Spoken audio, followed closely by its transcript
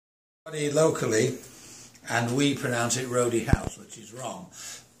Locally, and we pronounce it Roedde House, which is wrong.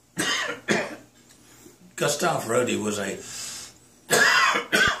 Gustav Roedde was a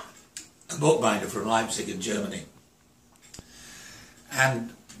bookbinder from Leipzig in Germany,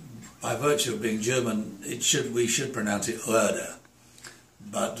 and by virtue of being German, we should pronounce it Roedde,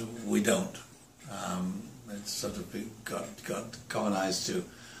 but we don't. It's sort of got colonized to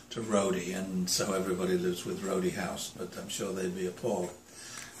Roedde, and so everybody lives with Roedde House, but I'm sure they'd be appalled.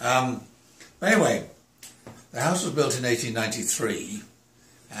 Anyway, the house was built in 1893,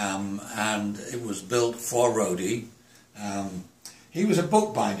 and it was built for Roedde. He was a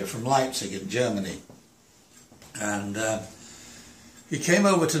bookbinder from Leipzig in Germany, and he came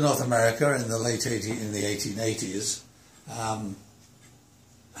over to North America in the 1880s,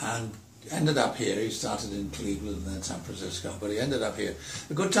 and ended up here. He started in Cleveland and then San Francisco, but he ended up here.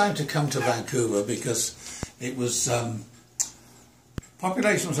 A good time to come to Vancouver because it was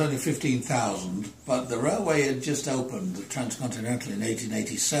population was only 15,000, but the railway had just opened, the Transcontinental, in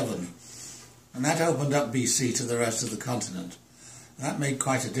 1887, and that opened up BC to the rest of the continent. And that made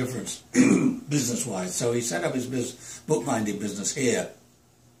quite a difference business-wise. So he set up his bookbinding business here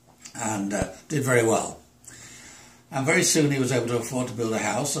and did very well. And very soon he was able to afford to build a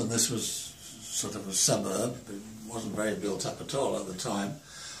house, and this was sort of a suburb. It wasn't very built up at all at the time,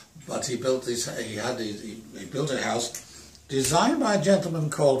 but he built this. He built a house designed by a gentleman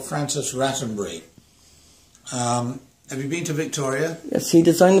called Francis Rattenbury. Have you been to Victoria? Yes, he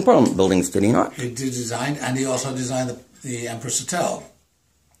designed the Parliament buildings, did he not? He did design, and he also designed the Empress Hotel.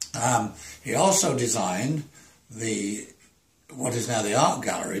 He also designed what is now the art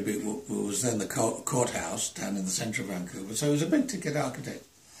gallery, but was then the courthouse down in the centre of Vancouver. So he was a big ticket architect.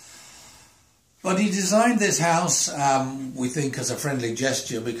 But he designed this house, we think, as a friendly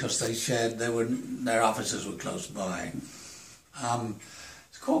gesture because their offices were close by.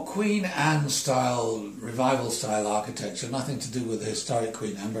 It's called Queen Anne style, revival style architecture, nothing to do with the historic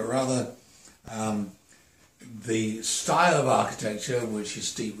Queen Anne, but rather the style of architecture, which is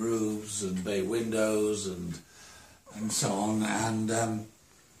steep roofs and bay windows and so on. And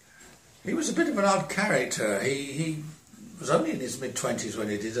he was a bit of an odd character. He was only in his mid-20s when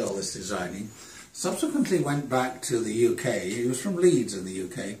he did all this designing. Subsequently went back to the UK. He was from Leeds in the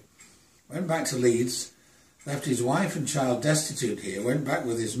UK. Went back to Leeds, left his wife and child destitute here, went back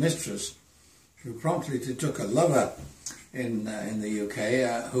with his mistress, who promptly took a lover in the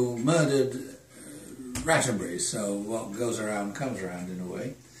UK, who murdered Rattenbury. So what goes around comes around in a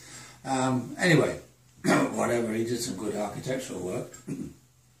way. Anyway, whatever, he did some good architectural work.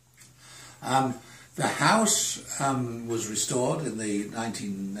 The house was restored in the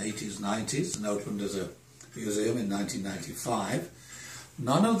 1980s, 90s and opened as a museum in 1995.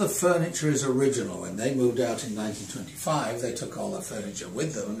 None of the furniture is original. When they moved out in 1925, they took all the furniture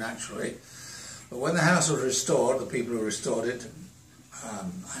with them, naturally. But when the house was restored, the people who restored it,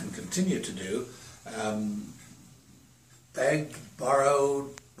 and continue to do, begged,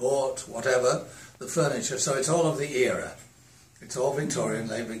 borrowed, bought, whatever, the furniture. So it's all of the era. It's all Victorian,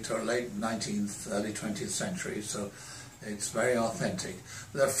 late 19th, early 20th century, so it's very authentic.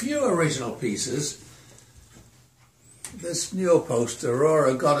 There are a few original pieces. This newer post,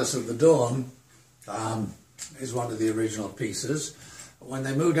 Aurora, Goddess of the Dawn, is one of the original pieces. When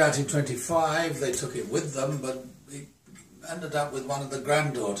they moved out in 25, they took it with them, but it ended up with one of the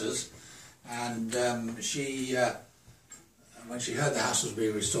granddaughters, and when she heard the house was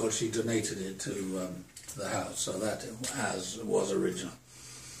being restored, she donated it to the house, so that was original.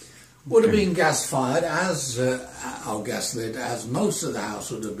 Would have been gas-fired, or gas-lit, as most of the house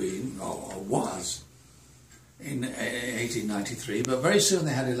would have been, or was, in 1893, but very soon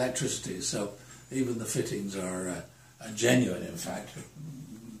they had electricity, so even the fittings are genuine, in fact,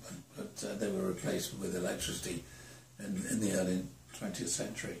 but they were replaced with electricity in the early 20th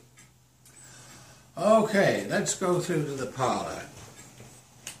century. Okay, let's go through to the parlour.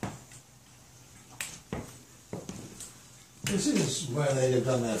 This is where they have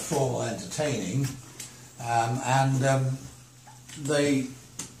done their formal entertaining, and they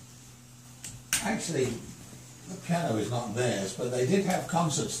actually, the piano is not theirs, but they did have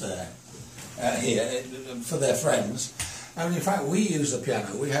concerts there here for their friends. And in fact, we use the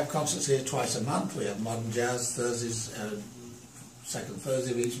piano. We have concerts here twice a month. We have modern jazz Thursdays, second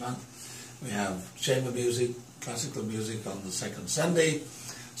Thursday of each month. We have chamber music, classical music on the second Sunday.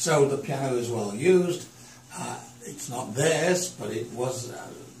 So the piano is well used. It's not theirs, but it was,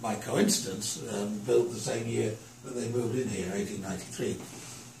 by coincidence, built the same year that they moved in here, 1893.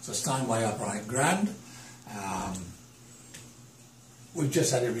 It's a Steinway upright grand. We've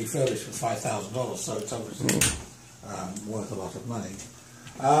just had it refurbished for $5,000, so it's obviously worth a lot of money.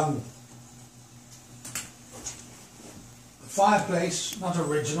 fireplace, not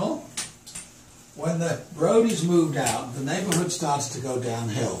original. When the Roeddes moved out, the neighbourhood started to go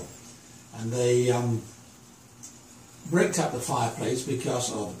downhill, and they bricked up the fireplace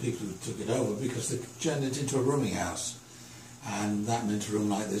because, or the people who took it over, because they turned it into a rooming house, and that meant a room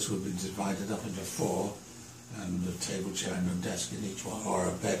like this would be divided up into 4, and a table, chair and a desk in each one, or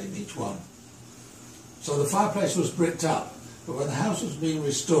a bed in each one. So the fireplace was bricked up, but when the house was being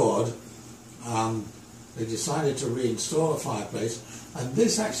restored, they decided to reinstall a fireplace, and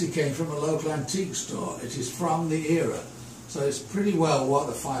this actually came from a local antique store. It is from the era, so it's pretty well what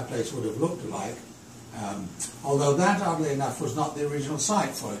the fireplace would have looked like, although that, oddly enough, was not the original site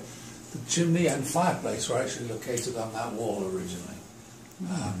for it. The chimney and fireplace were actually located on that wall originally.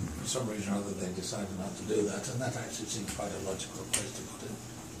 For some reason or other they decided not to do that, and that actually seems quite a logical place to put it.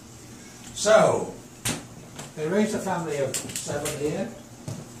 So, they raised a family of 7 here,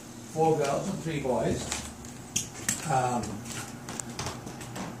 4 girls and 3 boys.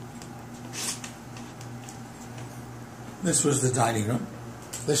 This was the dining room.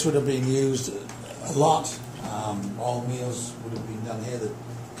 This would have been used a lot. All meals would have been done here. The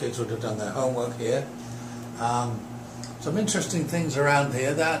kids would have done their homework here. Some interesting things around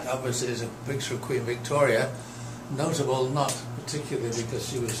here. That obviously is a picture of Queen Victoria. Notable not particularly because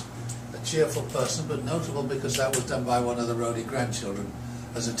she was a cheerful person, but notable because that was done by one of the Roedde grandchildren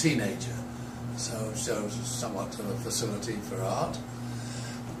as a teenager. So it shows somewhat of a facility for art.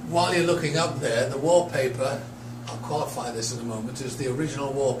 While you're looking up there, the wallpaper, I'll qualify this in a moment, is the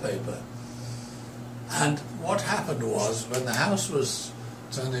original wallpaper. And what happened was, when the house was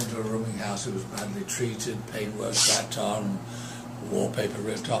turned into a rooming house, it was badly treated, paintwork cracked on, wallpaper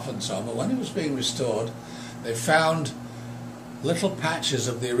ripped off and so on. But when it was being restored, they found little patches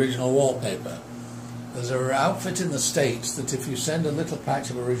of the original wallpaper. There's an outfit in the States that if you send a little patch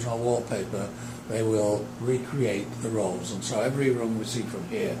of original wallpaper, they will recreate the rolls. And so every room we see from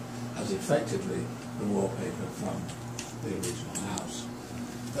here has effectively the wallpaper from the original house.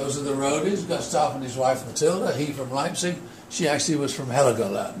 Those are the Roeddes, Gustav and his wife Matilda, he from Leipzig. She actually was from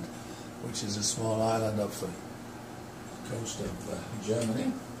Heligoland, which is a small island off the coast of Germany,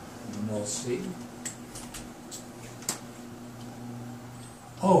 in the North Sea.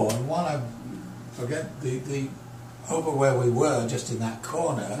 Oh, and while I forget, the over where we were, just in that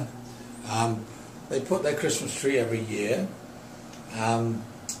corner, they put their Christmas tree every year.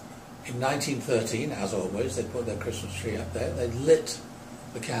 In 1913, as always, they put their Christmas tree up there. They lit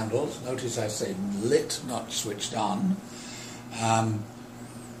the candles. Notice I say lit, not switched on. In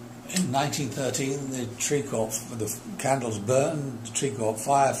 1913, the tree caught, the candles burned, the tree caught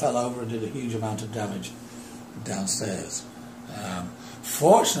fire, fell over and did a huge amount of damage downstairs.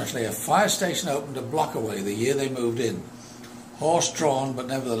 Fortunately, a fire station opened a block away the year they moved in. Horse-drawn, but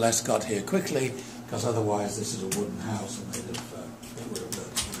nevertheless got here quickly, because otherwise this is a wooden house and it would have burnt to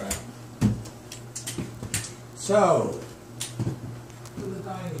the ground. So, to the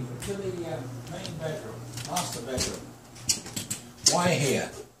dining room, to the main bedroom, master bedroom. Why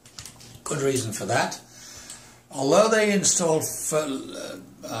here? Good reason for that. Although they installed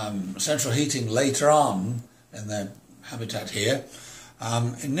central heating later on in their habitat here,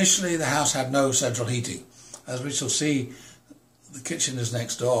 initially the house had no central heating. As we shall see, the kitchen is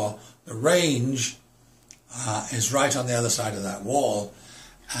next door. The range is right on the other side of that wall,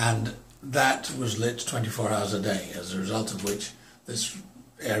 and that was lit 24 hours a day, as a result of which this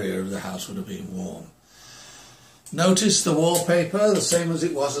area of the house would have been warm. Notice the wallpaper, the same as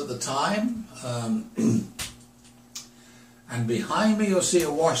it was at the time. And behind me you'll see a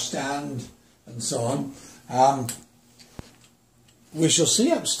washstand and so on. We shall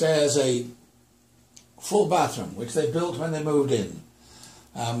see upstairs a full bathroom, which they built when they moved in.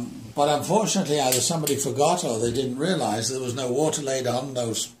 But unfortunately either somebody forgot or they didn't realise there was no water laid on,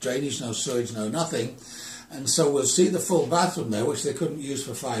 no drainage, no sewage, no nothing. And so we'll see the full bathroom there, which they couldn't use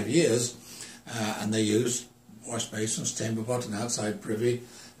for 5 years. And they used wash basins, chamber pot, an outside privy,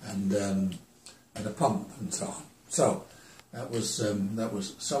 and a pump and so on. So that was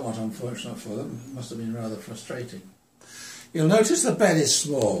somewhat unfortunate for them. It must have been rather frustrating. You'll notice the bed is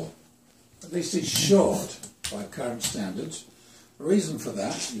small. At least it's short by current standards. The reason for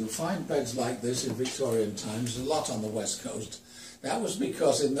that, you'll find beds like this in Victorian times a lot on the west coast. That was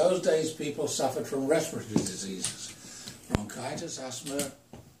because in those days people suffered from respiratory diseases, bronchitis, asthma,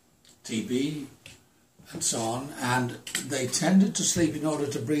 TB, and so on, and they tended to sleep, in order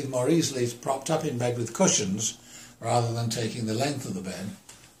to breathe more easily, propped up in bed with cushions rather than taking the length of the bed,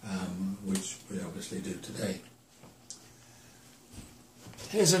 which we obviously do today.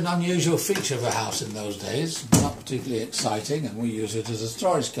 Here's an unusual feature of a house in those days, not particularly exciting, and we use it as a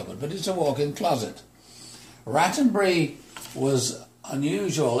storage cupboard, but it's a walk-in closet. Rattenbury was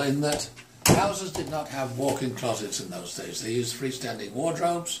unusual in that houses did not have walk-in closets in those days. They used freestanding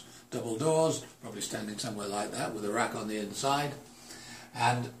wardrobes, double doors, probably standing somewhere like that with a rack on the inside.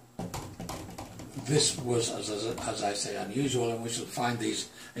 And this was, as I say, unusual, and we shall find these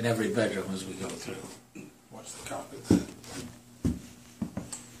in every bedroom as we go through. Watch the carpet there.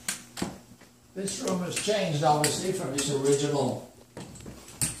 This room has changed, obviously, from its original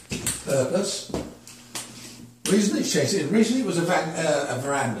purpose. Reason it's changed, originally it was a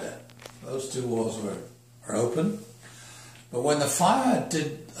veranda. Those two walls were open. But when the fire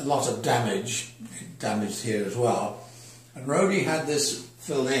did a lot of damage, it damaged here as well, and Roedde had this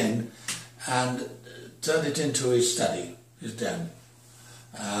filled in and turned it into his study, his den.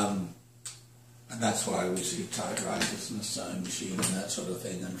 And that's why we see typewriters and a sewing machine and that sort of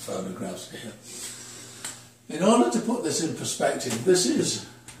thing, and photographs here. In order to put this in perspective, this is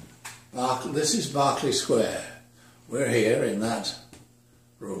Berkeley Square. We're here in that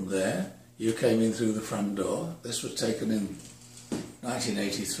room there. You came in through the front door. This was taken in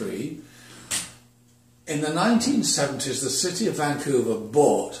 1983. In the 1970s, the city of Vancouver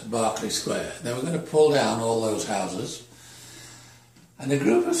bought Berkeley Square. They were going to pull down all those houses. And a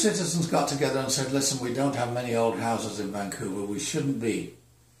group of citizens got together and said, listen, we don't have many old houses in Vancouver. We shouldn't be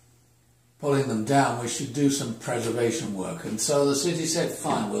pulling them down. We should do some preservation work. And so the city said,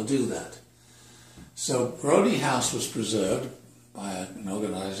 fine, we'll do that. So Roedde House was preserved by an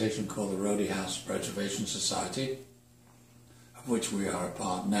organisation called the Roedde House Preservation Society, of which we are a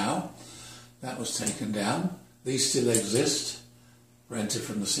part now. That was taken down. These still exist, rented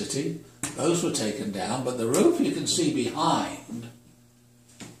from the city. Those were taken down, but the roof you can see behind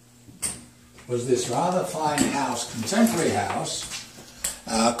was this rather fine house, contemporary house,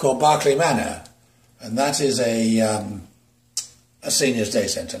 called Berkeley Manor, and that is a seniors' day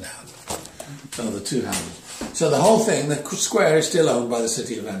centre now. So the two houses. So the whole thing, the square, is still owned by the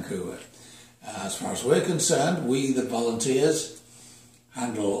city of Vancouver. As far as we're concerned, we, the volunteers,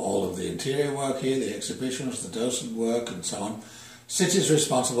 handle all of the interior work here, the exhibitions, the docent work, and so on. City's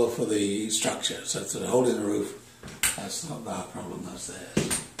responsible for the structure, so for the hole in the roof, that's not our problem, that's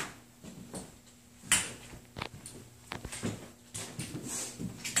theirs.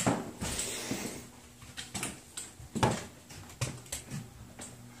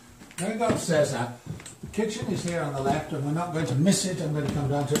 I'm going to go upstairs now. The kitchen is here on the left, and we're not going to miss it. I'm going to come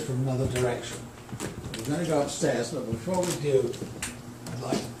down to it from another direction. We're going to go upstairs, but before we do, I'd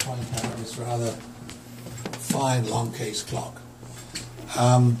like to point out this rather fine long case clock.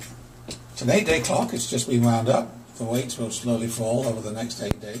 It's an 8-day clock. It's just been wound up. The weights will slowly fall over the next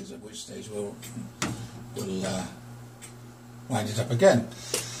 8 days, at which stage we'll wind it up again.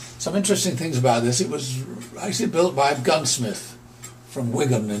 Some interesting things about this. It was actually built by a gunsmith from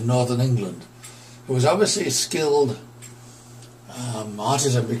Wigan in northern England, who was obviously a skilled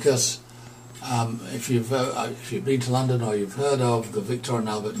artisan, because if you've been to London or you've heard of the Victoria and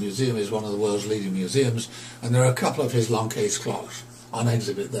Albert Museum, is one of the world's leading museums, and there are a couple of his long case clocks on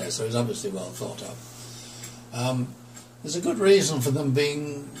exhibit there, so he's obviously well thought of. There's a good reason for them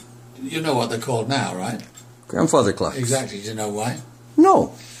being, you know what they're called now, right? Grandfather clocks. Exactly. Do you know why?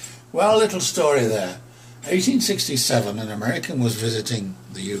 No. Well, a little story there. 1867, an American was visiting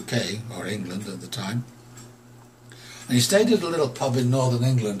the UK, or England at the time, and he stayed at a little pub in northern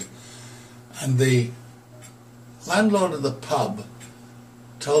England, and the landlord of the pub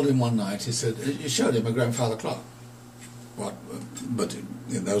told him one night, he said, you showed him a grandfather clock. What? But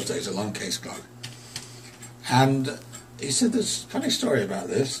in those days, a long case clock. And he said, there's a funny story about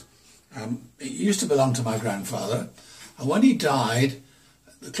this. It used to belong to my grandfather, and when he died,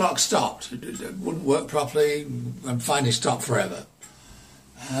 the clock stopped. It wouldn't work properly, and finally stopped forever.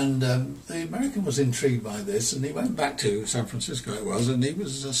 And the American was intrigued by this, and he went back to San Francisco, it was, and he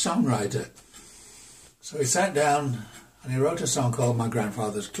was a songwriter. So he sat down and he wrote a song called My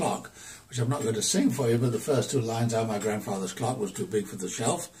Grandfather's Clock, which I'm not going to sing for you, but the first 2 lines are, my grandfather's clock was too big for the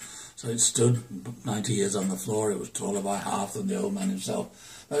shelf, so it stood 90 years on the floor. It was taller by half than the old man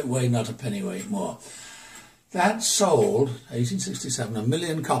himself, but it weighed not a pennyweight more. That sold, 1867, 1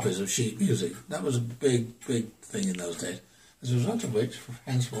 million copies of sheet music. That was a big, big thing in those days. As a result of which,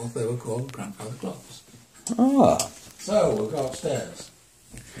 henceforth, they were called grandfather clocks. Ah. So, we'll go upstairs.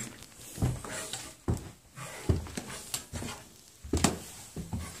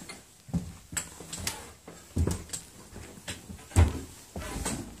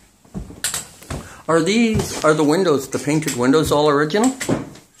 Are the windows, the painted windows, all original?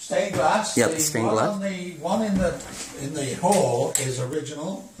 Stained glass. Yep, stained glass. The one in the hall is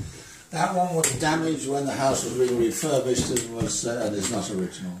original. That one was damaged when the house was being refurbished and is not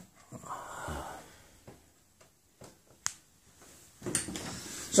original.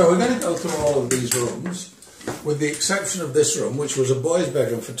 So we're going to go through all of these rooms, with the exception of this room, which was a boys'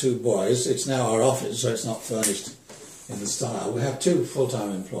 bedroom for 2 boys. It's now our office, so it's not furnished in the style. We have 2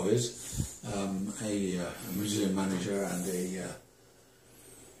 full-time employees, a museum manager and an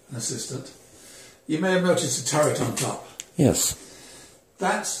assistant. You may have noticed a turret on top. Yes.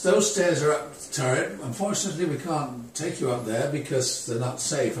 Those stairs are up the turret. Unfortunately, we can't take you up there because they're not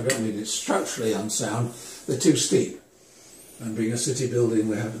safe. I don't mean it's structurally unsound. They're too steep. And being a city building,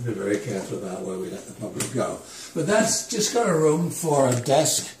 we have to be very careful about where we let the public go. But that's just got a room for a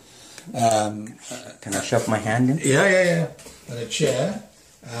desk. Can I shove my hand in? Yeah. And a chair.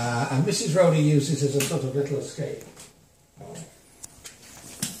 And Mrs. Roedde uses it as a sort of little escape.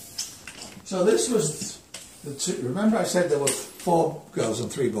 So this was the 2. Remember I said there were 4 girls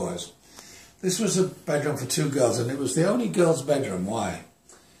and 3 boys. This was a bedroom for 2 girls, and it was the only girls' bedroom. Why?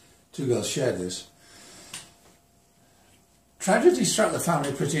 2 girls shared this. Tragedy struck the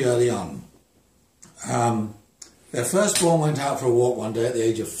family pretty early on. Their firstborn went out for a walk one day at the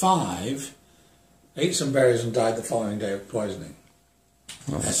age of 5, ate some berries and died the following day of poisoning.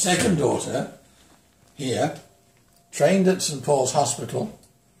 Oh. Their second daughter, here, trained at St Paul's Hospital,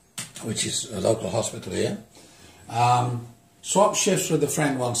 which is a local hospital here, swapped shifts with a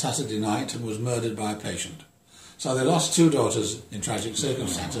friend one Saturday night and was murdered by a patient. So they lost 2 daughters in tragic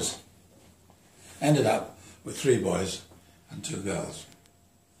circumstances, ended up with 3 boys and 2 girls.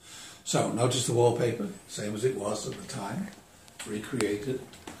 So notice the wallpaper, same as it was at the time, recreated.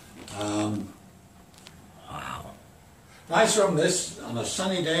 Wow. Nice room this. On a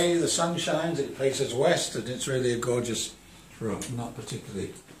sunny day the sun shines, it faces west, and it's really a gorgeous room, not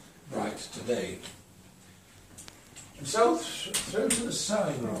particularly bright today. And so through to the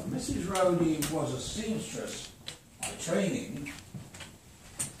sewing room. Mrs. Roedde was a seamstress by training,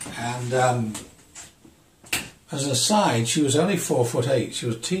 and as an aside, she was only 4'8". She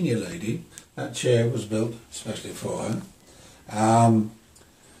was a teeny lady. That chair was built especially for her.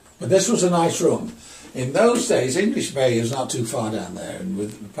 But this was a nice room. In those days, English Bay is not too far down there, and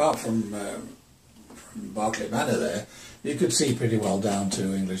apart from Barclay Manor there, you could see pretty well down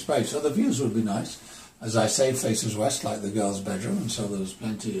to English Bay, so the views would be nice. As I say, faces west like the girls' bedroom, and so there was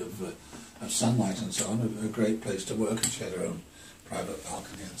plenty of sunlight and so on. A great place to work, and she had her own private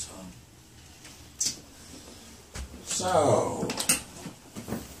balcony and so on. So,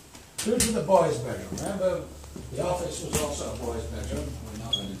 through to the boys' bedroom. Remember, the office was also a boys' bedroom. We're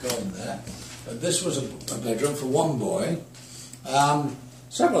not going to go in there. But this was a bedroom for 1 boy.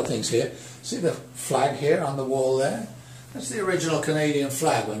 Several things here. See the flag here on the wall there? That's the original Canadian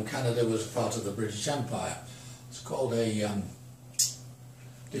flag when Canada was part of the British Empire. It's called a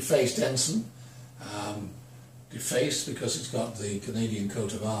defaced ensign. Defaced because it's got the Canadian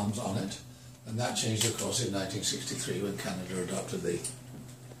coat of arms on it. And that changed, of course, in 1963 when Canada adopted the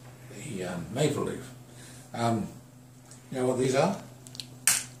maple leaf. You know what these are?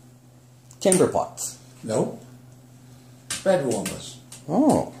 Chamber pots. No. Bed warmers.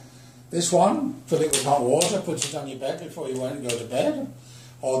 Oh. This one, fill it with hot water, put it on your bed before you go to bed.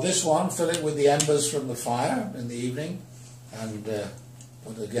 Or this one, fill it with the embers from the fire in the evening, and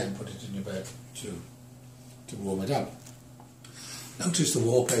put it in your bed to warm it up. Notice the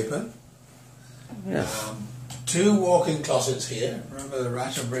wallpaper. Yes. 2 walk-in closets here. Remember the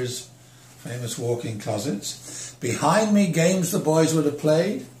Rattenbury's famous walk-in closets. Behind me, games the boys would have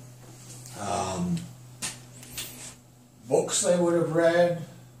played. Books they would have read.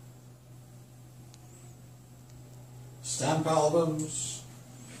 Stamp albums.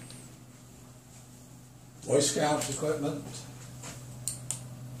 Boy Scout equipment.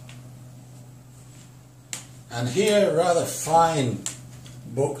 And here, a rather fine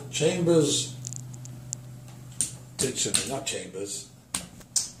book, Chambers Dictionary, not Chambers.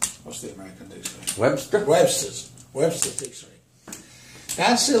 What's the American dictionary? Webster? Webster's Dictionary.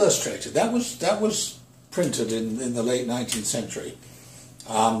 That's illustrated. That was printed in the late 19th century.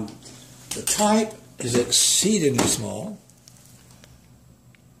 The type is exceedingly small.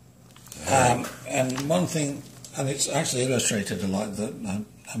 And one thing, and it's actually illustrated a lot, that I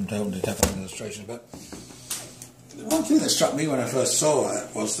haven't opened it up on illustration, but the one thing that struck me when I first saw it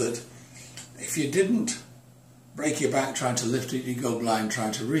was that if you didn't break your back trying to lift it, you go blind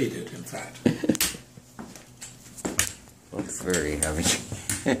trying to read it, in fact. Looks very heavy.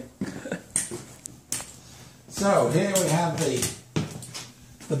 So here we have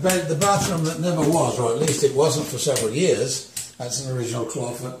the bathroom that never was, or at least it wasn't for several years. That's an original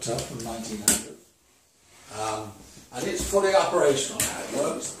clawfoot tub from 1900. And it's fully operational now. It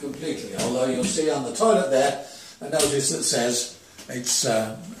works completely, although you'll see on the toilet there a notice that says it's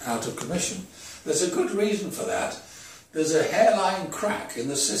out of commission. There's a good reason for that. there's a hairline crack in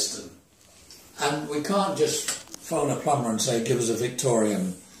the cistern, and we can't just phone a plumber and say, give us a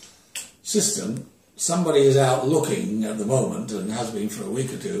Victorian cistern. Somebody is out looking at the moment, and has been for a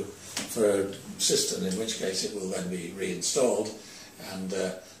week or two, for a cistern, in which case it will then be reinstalled, and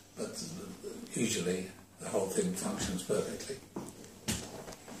but usually the whole thing functions perfectly.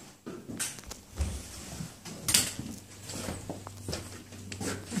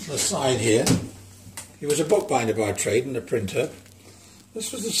 The side here, he was a bookbinder by trade and a printer.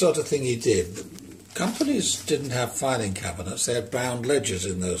 This was the sort of thing he did. Companies didn't have filing cabinets, they had bound ledgers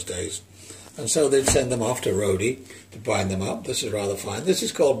in those days, and so they'd send them off to Roedde to bind them up. This is rather fine. This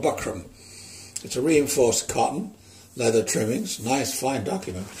is called buckram. It's a reinforced cotton, leather trimmings, nice fine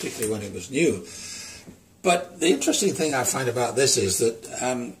document, particularly when it was new. But the interesting thing I find about this is that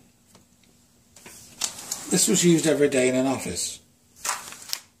this was used every day in an office.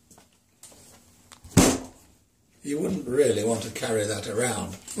 You wouldn't really want to carry that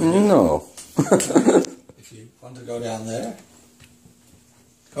around. No. If you want to go down there.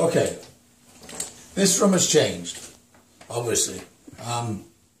 Okay. This room has changed, obviously.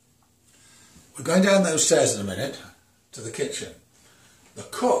 We're going down those stairs in a minute to the kitchen. The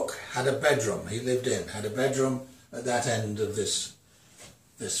cook had a bedroom, he lived in, had a bedroom at that end of this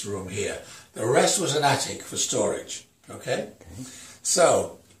room here. The rest was an attic for storage, okay?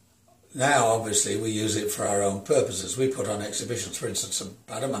 So, now, obviously, we use it for our own purposes. We put on exhibitions. For instance,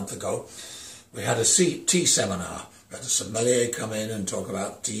 about a month ago, we had a tea seminar. We had a sommelier come in and talk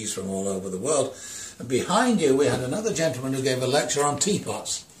about teas from all over the world. And behind you, we had another gentleman who gave a lecture on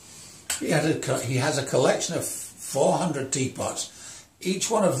teapots. He has a collection of 400 teapots. Each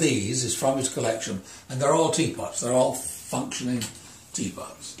one of these is from his collection, and they're all teapots. They're all functioning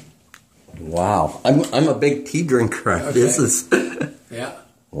teapots. Wow. I'm a big tea drinker. Okay. This is... Yeah.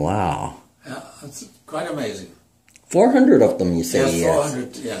 Wow. Yeah, that's quite amazing. 400 of them, you say? Yeah,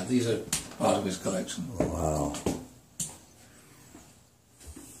 400. Yeah, these are part of his collection. Wow.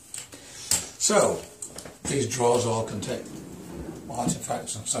 So, these drawers all contain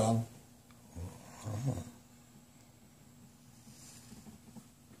artifacts and so on.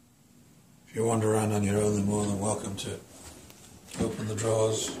 If you wander around on your own, they're more than welcome to open the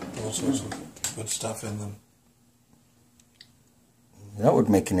drawers. All sorts of good stuff in them. That would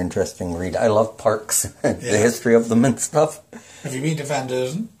make an interesting read. I love parks, the history of them and stuff. Have you been to Van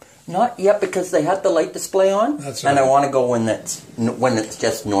Dusen? Not yet, because they had the light display on. That's right. And I want to go when it's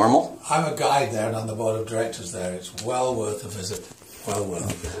just normal. I'm a guide there and on the board of directors there. It's well worth a visit. Well worth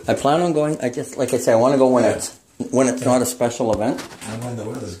a visit. I plan on going. Like I say, I want to go when it's not a special event. And when the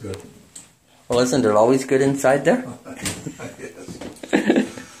weather's good. Well, isn't it always good inside there? Yes.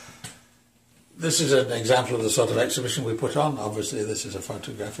 This is an example of the sort of exhibition we put on. Obviously, this is a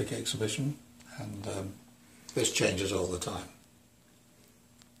photographic exhibition, and this changes all the time.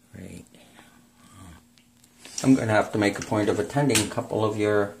 Great. I'm going to have to make a point of attending a couple of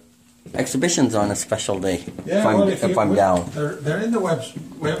your exhibitions on a special day, if I'm down. They're in the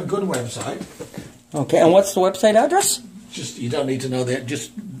we have a good website. Okay, and what's the website address? Just you don't need to know that.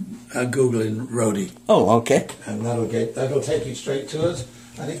 Just Google in Roedde. Oh, okay. And that'll take you straight to us,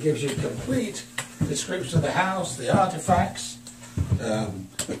 and it gives you a complete description of the house, the artifacts, the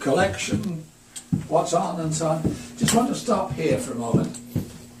collection, what's on, and so on. Just want to stop here for a moment.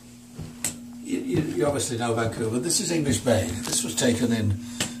 You obviously know Vancouver. This is English Bay. This was taken in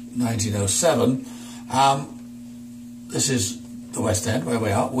 1907. This is the West End where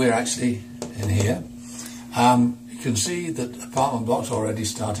we are. We're actually in here. You can see that apartment blocks already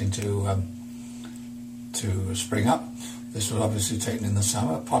starting to spring up. This was obviously taken in the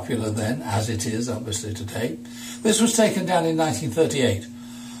summer, popular then, as it is obviously today. This was taken down in 1938.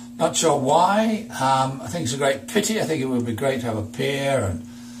 Not sure why. I think it's a great pity. I think it would be great to have a pier and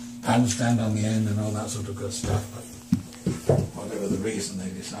bandstand on the end and all that sort of good stuff, but whatever the reason, they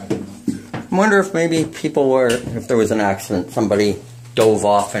decided not to. I wonder if maybe if there was an accident, somebody dove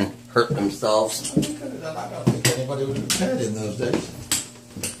off and hurt themselves. I don't think anybody was prepared in those days.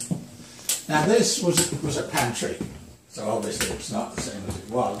 Now this was a pantry, so obviously it's not the same as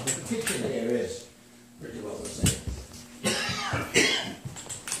it was, but the kitchen here is pretty well the same.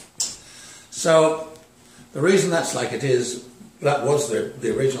 So the reason that's like it is, that was the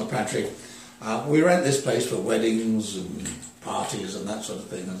original pantry. We rent this place for weddings and parties and that sort of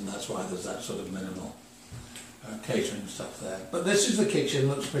thing, and that's why there's that sort of minimal catering stuff there. But this is the kitchen.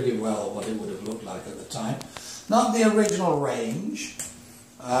 Looks pretty well what it would have looked like at the time. Not the original range.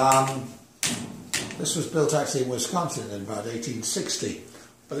 This was built actually in Wisconsin in about 1860,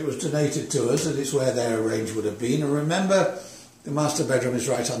 but it was donated to us, and it's where their range would have been. And remember, The master bedroom is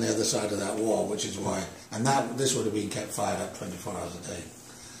right on the other side of that wall, which is why, and this would have been kept fired up 24 hours a day,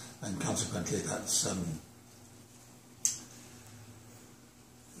 and consequently that's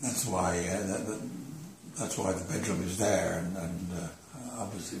why that's why the bedroom is there, and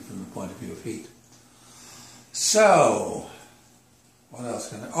obviously from the point of view of heat. So, what else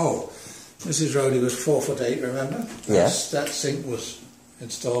can I? Oh, Mrs. Roedde was 4'8", remember? Yes. That sink was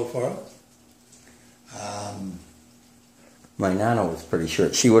installed for her. My nana was pretty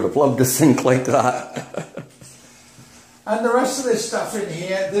sure she would have loved a sink like that. And the rest of this stuff in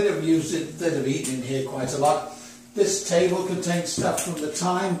here, they'd have used it, they'd have eaten in here quite a lot. This table contains stuff from the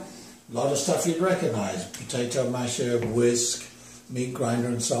time, a lot of stuff you'd recognise. Potato masher, whisk, meat grinder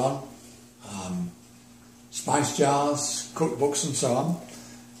and so on. Spice jars, cookbooks and so on.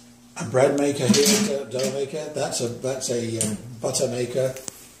 A bread maker here, dough maker, that's a butter maker,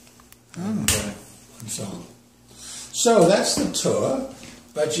 and so on. So that's the tour,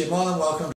 but you're more than welcome